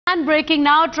And breaking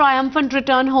now, triumphant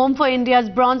return home for India's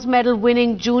bronze medal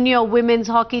winning junior women's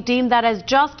hockey team that has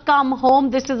just come home.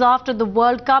 This is after the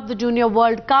World Cup, the Junior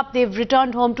World Cup. They've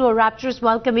returned home to a rapturous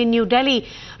welcome in New Delhi.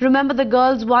 Remember, the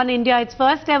girls won India its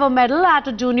first ever medal at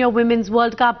a Junior Women's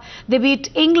World Cup. They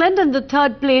beat England in the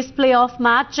third place playoff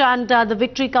match, and the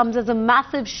victory comes as a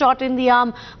massive shot in the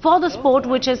arm for the sport,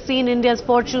 which has seen India's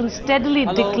fortunes steadily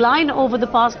decline over the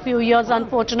past few years,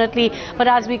 unfortunately. But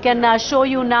as we can show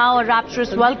you now, a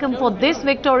rapturous welcome for this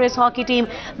victorious hockey team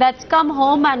that's come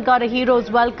home and got a hero's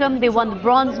welcome. They won the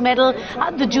bronze medal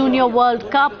at the Junior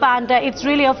World Cup, and it's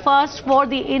really a first for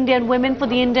the Indian women, for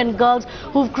the Indian girls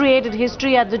who've created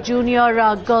history at the Junior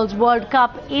Girls World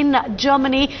Cup in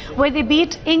Germany, where they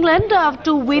beat England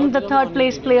to win the third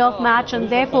place playoff match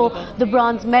and therefore the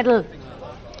bronze medal.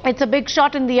 It's a big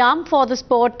shot in the arm for the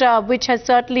sport, which has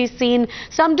certainly seen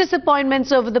some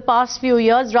disappointments over the past few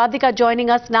years. Radhika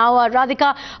joining us now.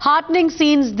 Radhika, heartening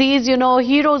scenes these,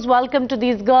 heroes welcome to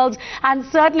these girls, and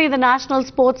certainly the national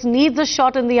sports needs a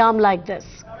shot in the arm like this.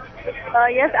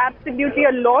 Yes, absolutely.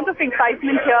 A lot of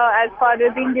excitement here as far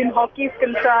as Indian hockey is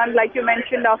concerned. Like you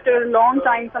mentioned, after a long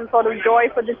time, some sort of joy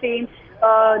for the team.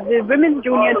 The women's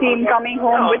junior team coming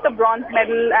home with a bronze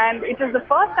medal, and it is the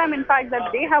first time, in fact,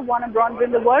 that they have won a bronze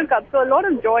in the World Cup. So a lot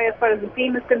of joy as far as the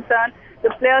team is concerned.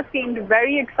 The players seemed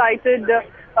very excited,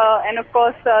 and of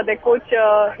course their coach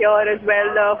here as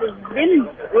well, who's been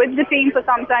with the team for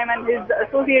some time, and his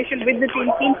association with the team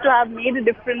seems to have made a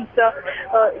difference,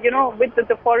 with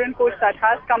the foreign coach that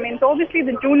has come in. So obviously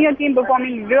the junior team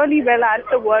performing really well at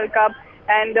the World Cup.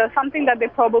 And something that they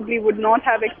probably would not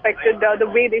have expected, the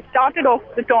way they started off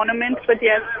the tournament. But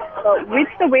yes, with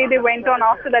the way they went on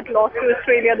after that loss to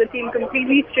Australia, the team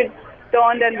completely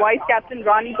turned, and Vice Captain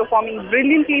Rani performing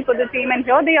brilliantly for the team. And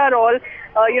here they are all,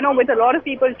 with a lot of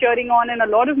people cheering on and a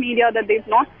lot of media that they've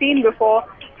not seen before.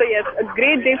 So yes, a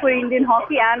great day for Indian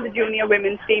hockey and the junior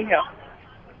women's team here.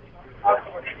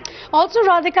 Also,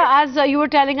 Radhika, as you were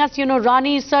telling us,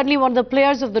 Rani is certainly one of the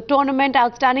players of the tournament.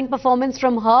 Outstanding performance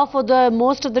from her for the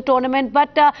most of the tournament,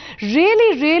 but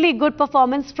really good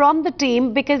performance from the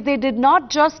team, because they did not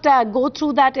just go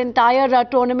through that entire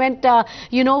tournament,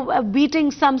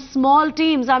 beating some small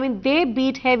teams. I mean, they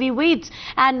beat heavyweights,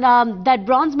 and that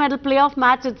bronze medal playoff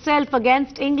match itself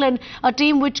against England, a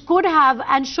team which could have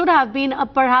and should have been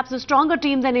perhaps a stronger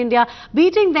team than India,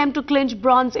 beating them to clinch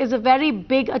bronze is a very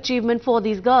big achievement for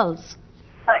these girls.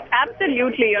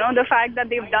 Absolutely, the fact that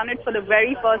they've done it for the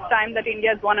very first time, that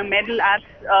India has won a medal at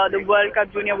the World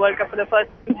Cup, Junior World Cup for the first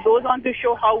time, goes on to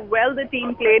show how well the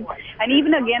team played. And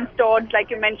even against odds, like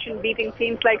you mentioned, beating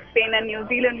teams like Spain and New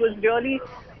Zealand was really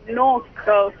no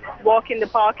walk in the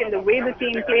park. And the way the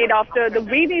team played after the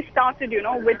way they started,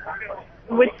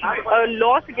 with a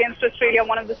loss against Australia,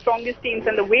 one of the strongest teams,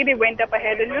 and the way they went up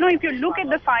ahead. And, if you look at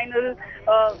the final,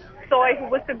 Soy, who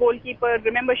was the goalkeeper,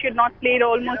 remember, she had not played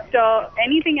almost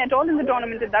anything at all in the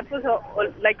tournament, and that was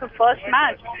her first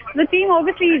match. The team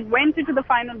obviously went into the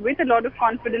final with a lot of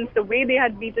confidence, the way they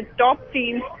had beaten top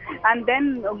teams, and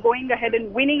then going ahead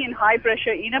and winning in high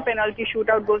pressure in a penalty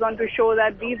shootout goes on to show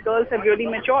that these girls have really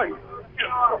matured.